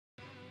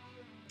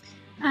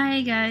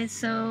Hi guys,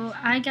 so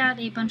I got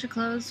a bunch of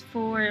clothes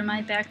for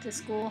my back to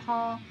school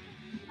haul.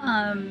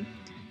 Um,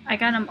 I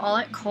got them all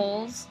at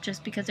Kohl's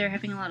just because they're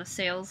having a lot of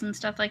sales and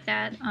stuff like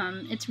that.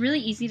 It's really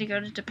easy to go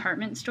to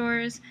department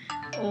stores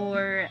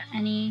or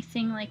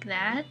anything like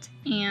that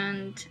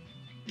and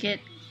get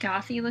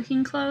gothy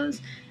looking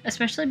clothes,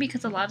 especially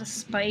because a lot of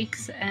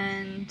spikes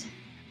and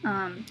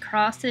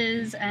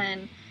crosses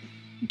and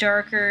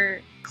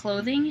darker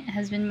clothing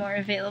has been more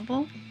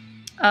available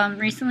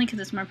recently because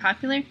it's more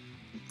popular.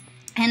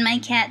 And my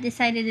cat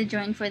decided to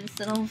join for this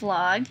little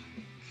vlog.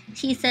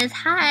 She says,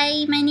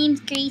 "Hi, my name's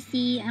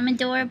Gracie. I'm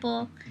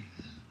adorable."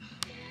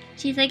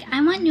 She's like,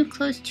 "I want new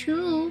clothes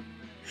too."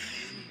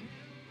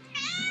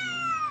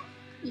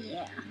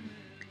 Yeah.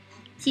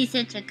 She's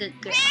such a good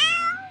girl.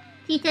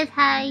 She says,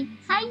 "Hi.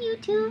 Hi, you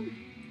too."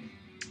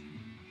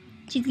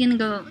 She's gonna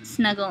go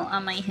snuggle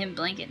on my hip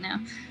blanket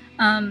now.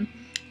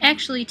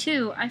 Actually,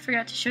 too, I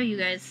forgot to show you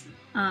guys.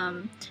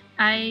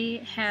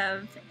 I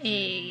have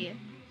a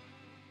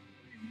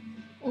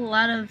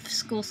lot of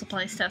school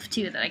supply stuff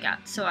too that I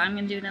got, so I'm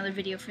gonna do another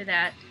video for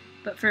that.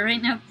 But for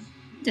right now,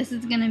 this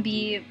is gonna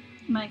be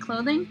my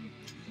clothing.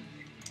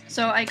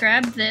 So I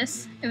grabbed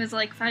this. It was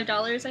like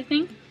 $5, I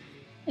think.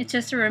 It's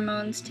just a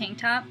Ramones tank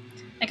top.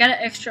 I got it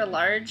extra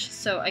large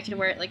so I could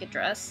wear it like a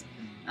dress,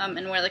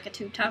 and wear like a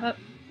tube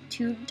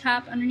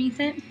top underneath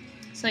it.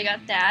 So I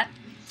got that.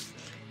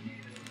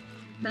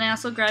 Then I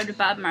also grabbed a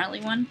Bob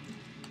Marley one.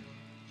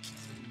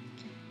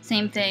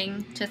 Same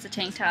thing, just a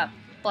tank top,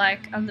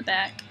 black on the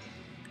back.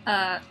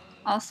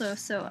 Also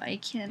so I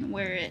can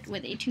wear it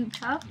with a tube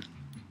top.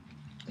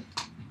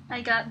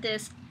 I got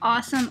this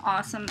awesome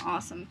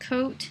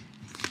coat.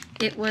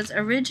 It was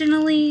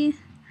originally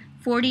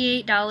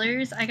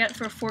 $48. I got it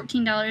for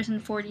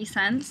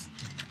 $14.40.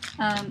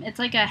 It's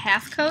like a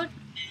half coat.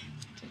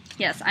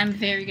 Yes, I'm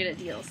very good at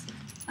deals.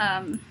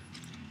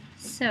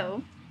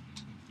 So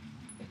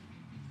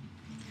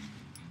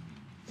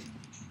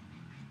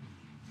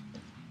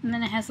and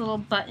then it has a little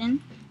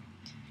button,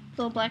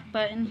 little black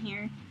button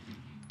here.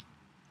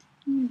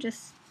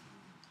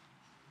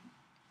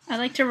 I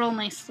like to roll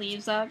my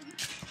sleeves up.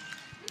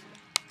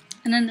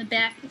 And then the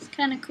back is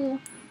kind of cool.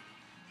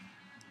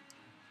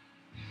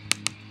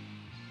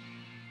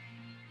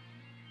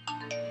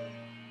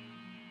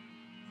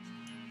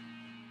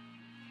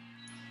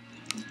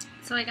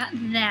 So I got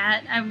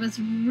that. I was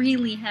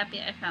really happy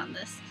I found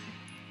this.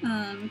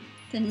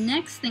 The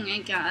next thing I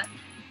got,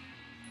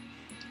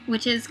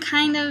 which is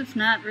kind of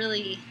not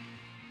really,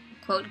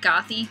 quote,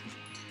 gothy,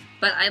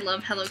 but I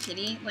love Hello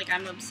Kitty. Like,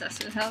 I'm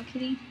obsessed with Hello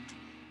Kitty.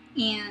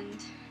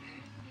 And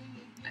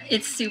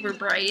it's super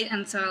bright,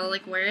 and so I'll,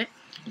 like, wear it.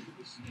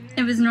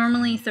 It was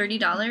normally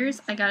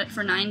 $30. I got it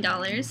for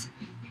 $9.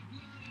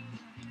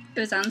 It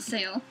was on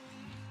sale.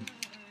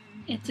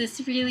 It's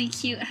this really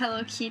cute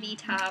Hello Kitty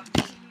top,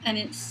 and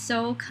it's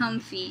so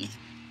comfy,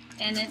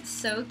 and it's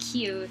so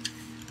cute.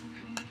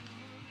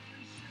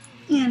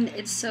 And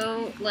it's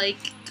so,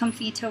 like,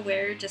 comfy to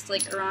wear just,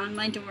 like, around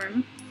my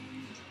dorm.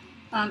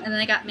 And then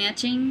I got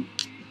matching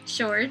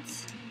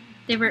shorts.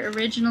 They were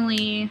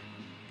originally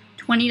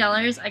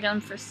 $20. I got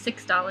them for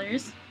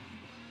 $6.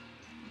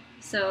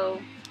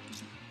 So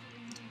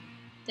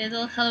there's a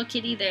little Hello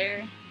Kitty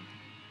there.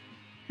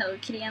 Hello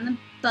Kitty on the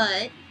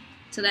butt.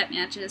 So that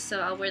matches.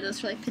 So I'll wear those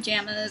for like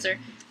pajamas or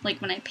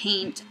like when I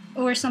paint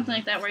or something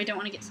like that where I don't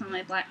want to get some of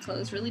my black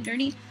clothes really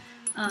dirty.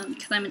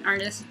 Because I'm an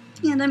artist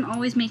and I'm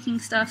always making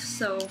stuff.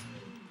 So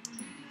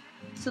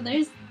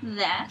there's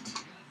that.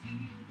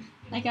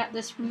 I got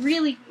this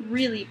really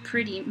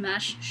pretty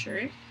mesh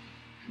shirt.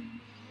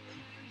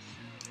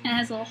 It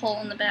has a little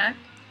hole in the back.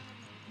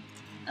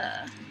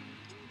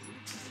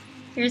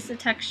 Here's the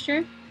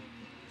texture.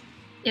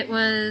 It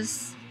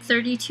was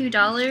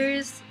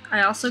 $32.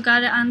 I also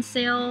got it on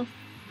sale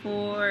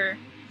for,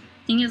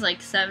 I think it was like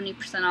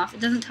 70% off. It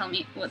doesn't tell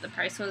me what the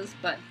price was,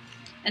 but,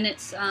 and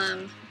it's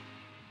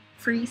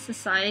Free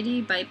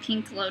Society by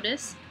Pink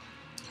Lotus.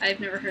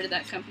 I've never heard of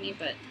that company,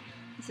 but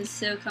this is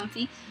so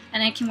comfy.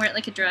 And I can wear it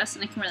like a dress,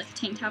 and I can wear like a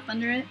tank top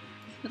under it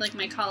with like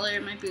my collar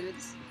and my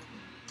boots.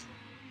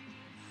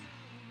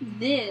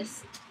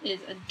 This is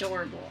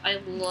adorable. I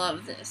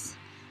love this.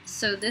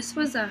 So this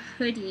was a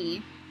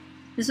hoodie.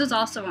 This was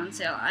also on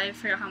sale. I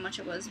forgot how much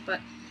it was, but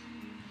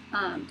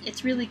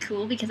it's really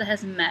cool because it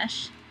has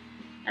mesh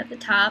at the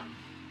top.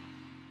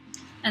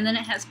 And then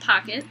it has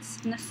pockets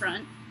in the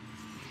front.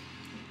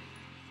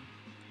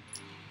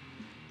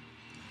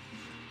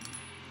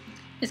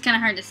 It's kind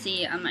of hard to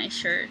see on my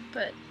shirt,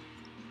 but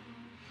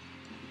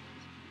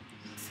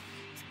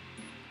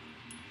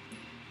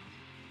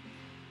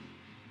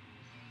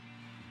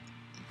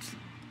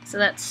so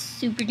that's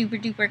super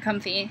duper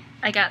comfy.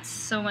 I got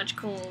so much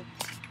cool,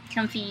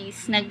 comfy,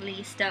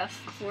 snuggly stuff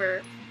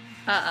for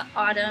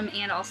autumn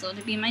and also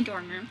to be in my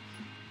dorm room.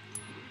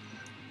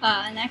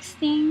 Next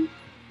thing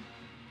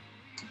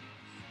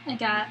I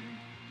got,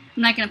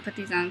 I'm not going to put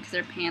these on because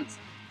they're pants,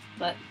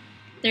 but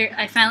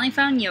I finally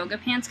found yoga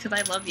pants because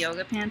I love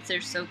yoga pants.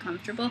 They're so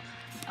comfortable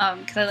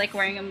because I like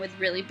wearing them with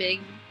really big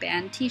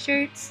band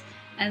t-shirts.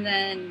 And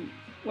then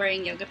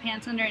wearing yoga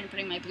pants under and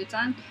putting my boots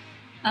on.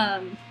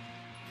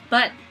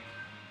 But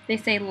they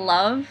say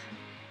love,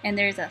 and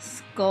there's a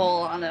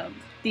skull on them.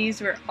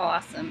 These were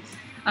awesome.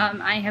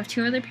 I have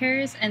 2 other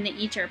pairs, and they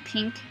each are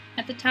pink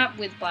at the top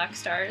with black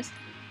stars.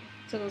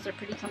 So those are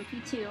pretty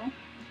comfy too.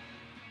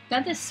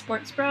 Got this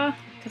sports bra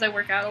because I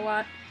work out a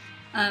lot.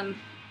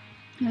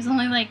 It was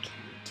only like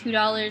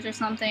 $2 or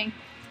something.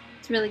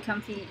 It's really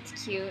comfy.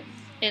 It's cute.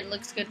 It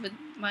looks good with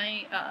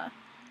my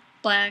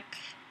black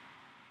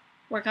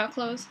workout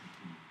clothes.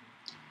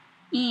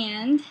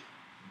 And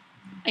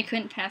I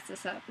couldn't pass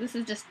this up. This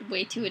is just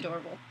way too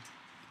adorable.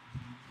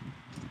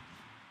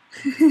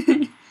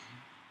 Batman!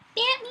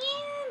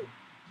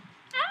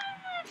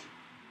 Ah!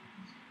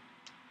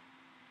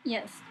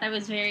 Yes, I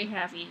was very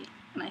happy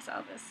when I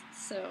saw this.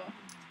 So,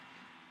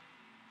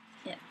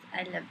 yes,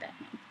 I love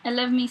Batman. I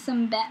love me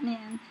some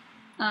Batman.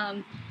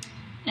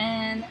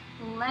 And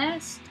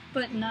last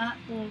but not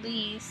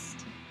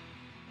least,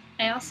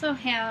 I also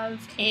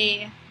have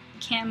a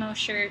camo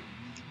shirt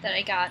that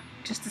I got.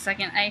 Just a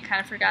second, I kind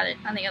of forgot it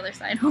on the other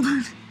side. Hold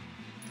on.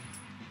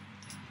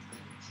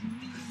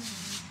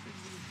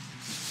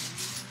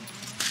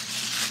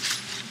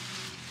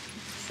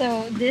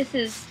 So this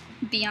is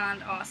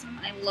beyond awesome.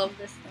 I love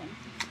this thing.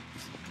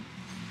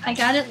 I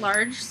got it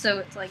large, so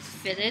it's like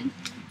fitted,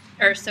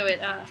 or so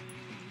it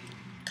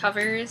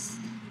covers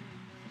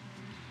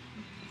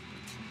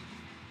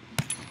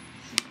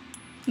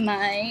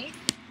my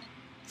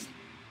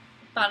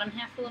bottom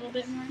half a little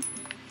bit more.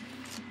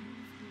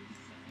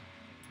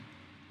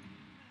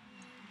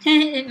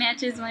 It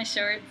matches my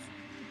shorts.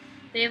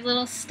 They have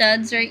little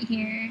studs right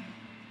here.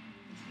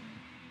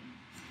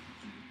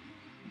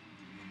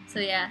 So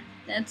yeah,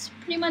 that's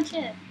pretty much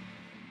it.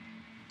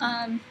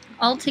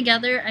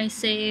 Altogether, I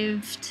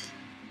saved,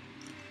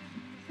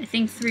 I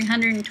think,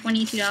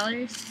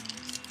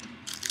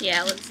 $322.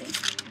 Yeah, let's see.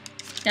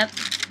 Yep.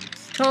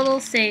 Total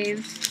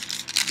saved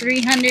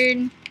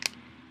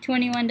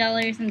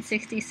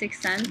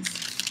 $321.66.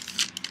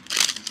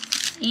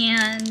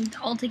 And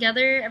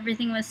altogether,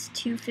 everything was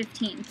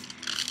 $215.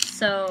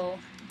 So,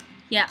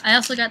 yeah, I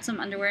also got some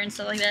underwear and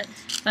stuff like that.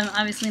 But I'm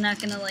obviously not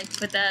gonna like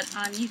put that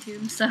on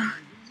YouTube. So,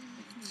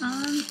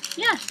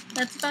 yeah,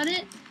 that's about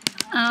it.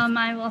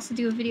 I will also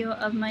do a video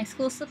of my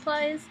school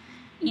supplies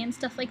and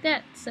stuff like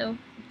that. So,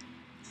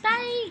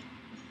 bye!